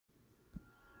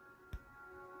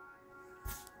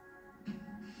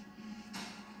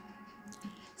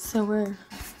So we're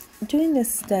doing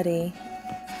this study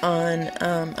on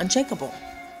unshakable.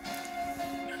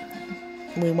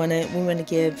 We want to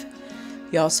give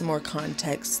y'all some more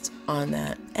context on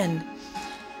that, and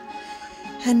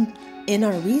in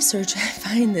our research, I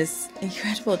find this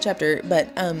incredible chapter.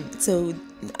 But so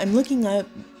I'm looking up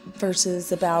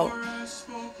verses about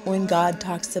when God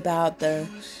talks about the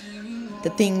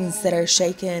things that are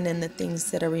shaken and the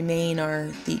things that are remain are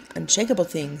the unshakable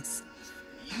things.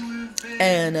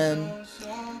 And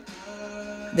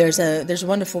there's a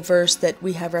wonderful verse that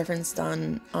we have referenced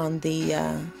on the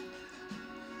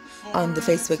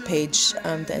Facebook page,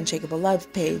 the Unshakable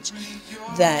Love page,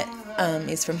 that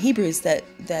is from Hebrews that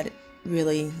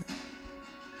really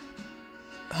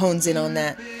hones in on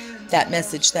that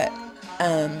message that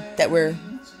we're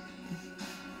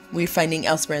finding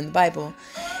elsewhere in the Bible.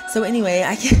 So anyway,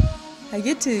 I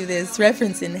get to this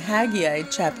reference in Haggai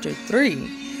chapter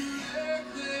 3.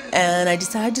 And I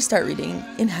decided to start reading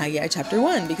in Haggai chapter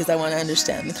 1 because I want to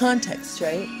understand the context,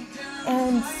 right?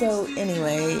 And so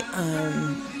anyway,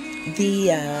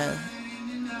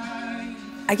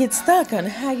 I get stuck on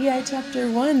Haggai chapter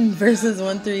 1 verses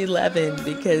 1 through 11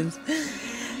 because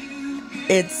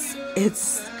it's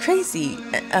crazy.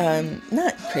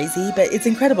 Not crazy, but it's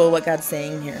incredible what God's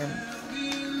saying here.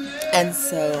 And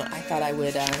so I thought I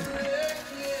would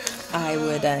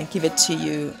give it to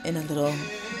you in a little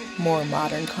more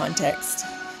modern context.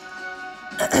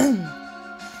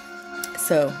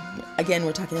 So again,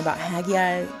 we're talking about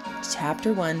Haggai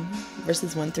chapter 1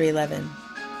 verses 1 through 11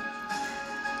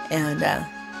 and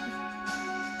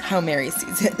how Mary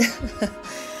sees it.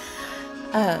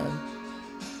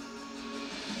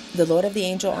 The Lord of the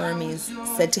angel armies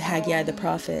said to Haggai the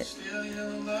prophet,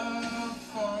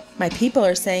 "My people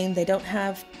are saying they don't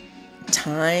have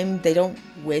time, they don't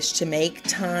wish to make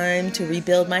time to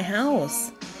rebuild my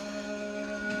house."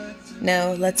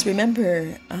 Now, let's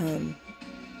remember,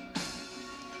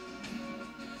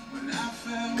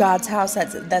 God's house,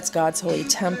 that's God's holy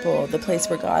temple, the place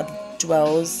where God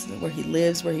dwells, where he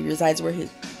lives, where he resides,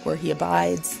 where he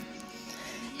abides.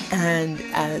 And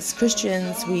as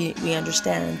Christians, we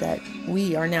understand that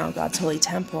we are now God's holy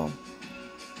temple.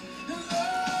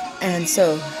 And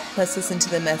so, let's listen to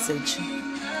the message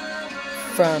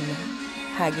from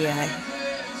Haggai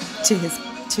to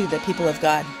the people of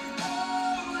God.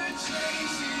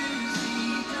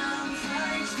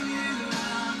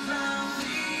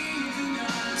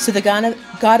 So the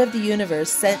God of the universe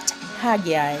sent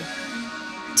Haggai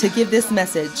to give this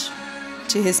message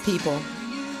to his people.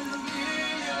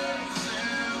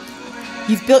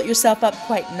 You've built yourself up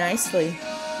quite nicely.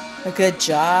 A good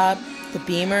job, the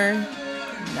Beamer,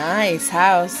 nice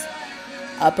house,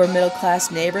 upper middle class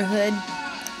neighborhood,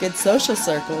 good social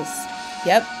circles.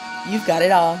 Yep, you've got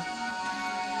it all.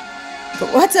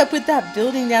 But what's up with that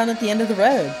building down at the end of the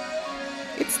road?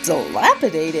 It's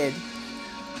dilapidated.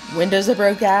 Windows are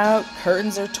broke out,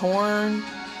 curtains are torn.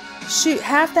 Shoot,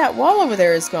 half that wall over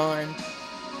there is gone.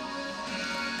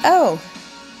 Oh,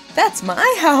 that's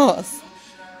my house.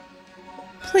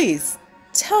 Please,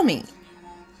 tell me,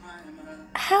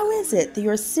 how is it that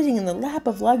you're sitting in the lap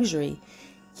of luxury,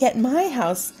 yet my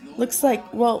house looks like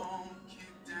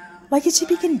it should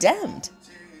be condemned?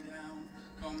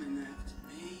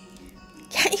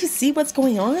 Can't you see what's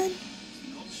going on?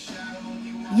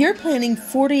 You're planting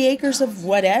 40 acres of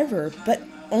whatever, but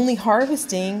only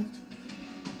harvesting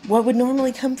what would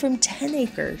normally come from 10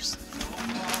 acres.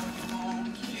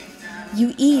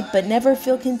 You eat but never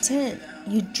feel content.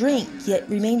 You drink yet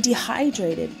remain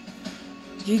dehydrated.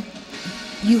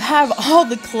 You have all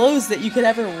the clothes that you could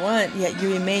ever want, yet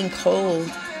you remain cold.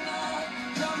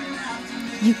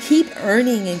 You keep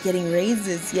earning and getting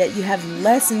raises, yet you have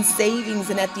less in savings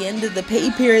and at the end of the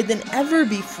pay period than ever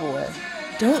before.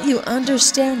 Don't you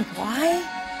understand why?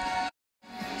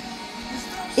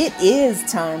 It is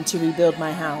time to rebuild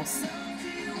my house.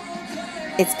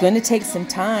 It's going to take some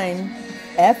time,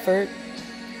 effort,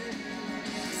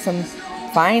 some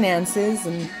finances,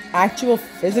 and actual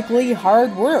physically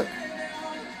hard work.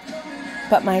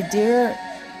 But my dear,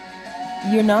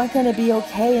 you're not going to be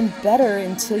okay and better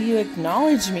until you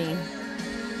acknowledge me.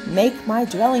 Make my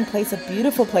dwelling place a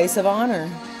beautiful place of honor.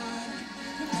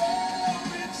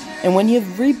 And when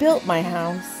you've rebuilt my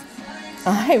house,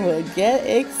 I will get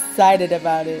excited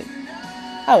about it.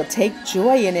 I will take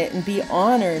joy in it and be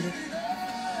honored.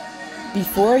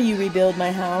 Before you rebuild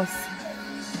my house,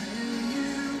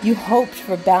 you hoped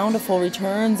for bountiful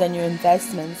returns on your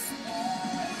investments,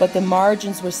 but the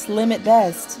margins were slim at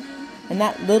best. And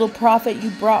that little profit you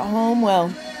brought home,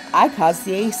 well, I caused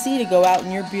the AC to go out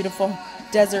in your beautiful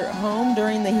desert home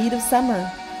during the heat of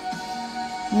summer.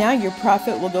 Now your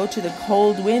profit will go to the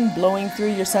cold wind blowing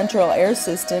through your central air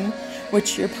system,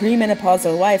 which your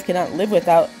premenopausal wife cannot live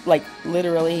without. Like,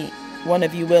 literally, one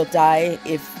of you will die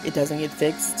if it doesn't get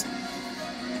fixed.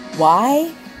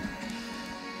 Why?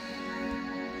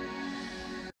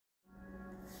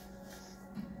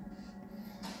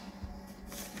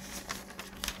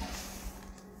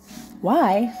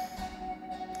 Why?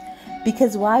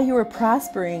 Because while you were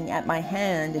prospering at my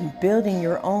hand and building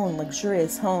your own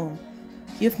luxurious home,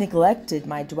 you have neglected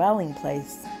my dwelling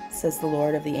place, says the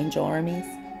Lord of the angel armies.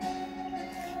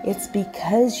 It's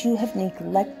because you have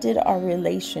neglected our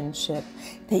relationship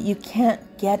that you can't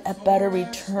get a better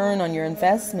return on your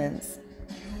investments.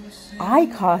 I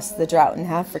caused the drought in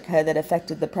Africa that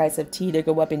affected the price of tea to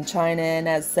go up in China, and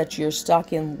as such your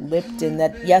stock in Lipton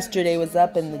that yesterday was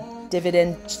up and the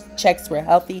dividend checks were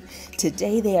healthy.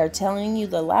 Today they are telling you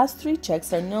the last 3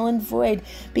 checks are null and void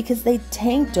because they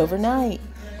tanked overnight.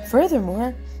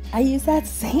 Furthermore, I use that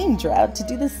same drought to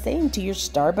do the same to your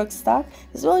Starbucks stock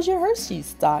as well as your Hershey's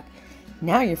stock.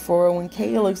 Now your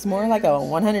 401k looks more like a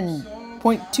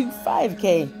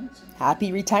 100.25k.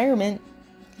 Happy retirement.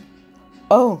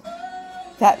 Oh,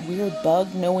 that weird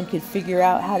bug no one could figure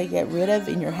out how to get rid of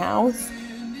in your house?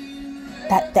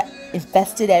 That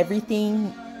infested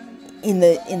everything in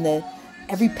the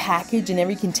every package and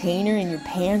every container in your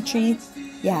pantry?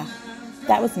 Yeah,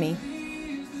 that was me.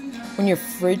 When your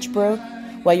fridge broke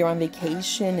while you're on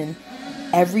vacation and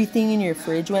everything in your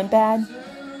fridge went bad?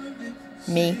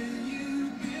 Me.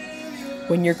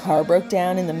 When your car broke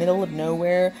down in the middle of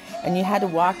nowhere and you had to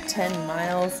walk 10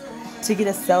 miles to get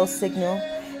a cell signal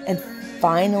and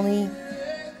finally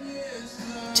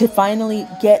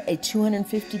get a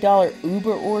 $250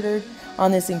 Uber ordered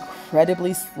on this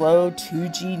incredibly slow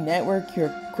 2G network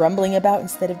you're grumbling about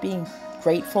instead of being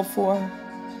grateful for?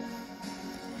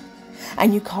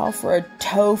 And you call for a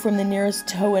tow from the nearest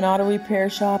tow and auto repair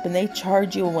shop and they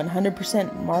charge you a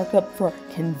 100% markup for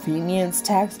convenience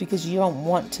tax because you don't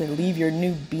want to leave your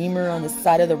new Beamer on the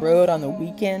side of the road on the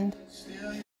weekend?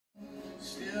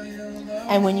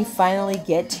 And when you finally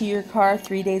get to your car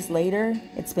 3 days later,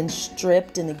 it's been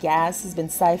stripped and the gas has been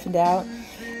siphoned out,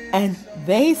 and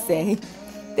they say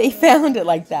they found it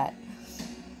like that.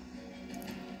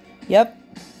 Yep,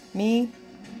 me,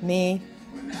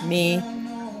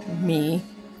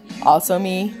 also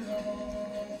me.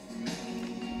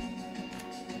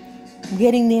 I'm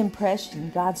getting the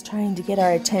impression God's trying to get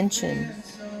our attention.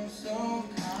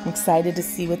 I'm excited to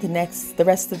see what the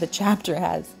rest of the chapter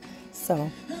has. So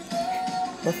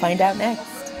we'll find out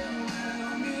next.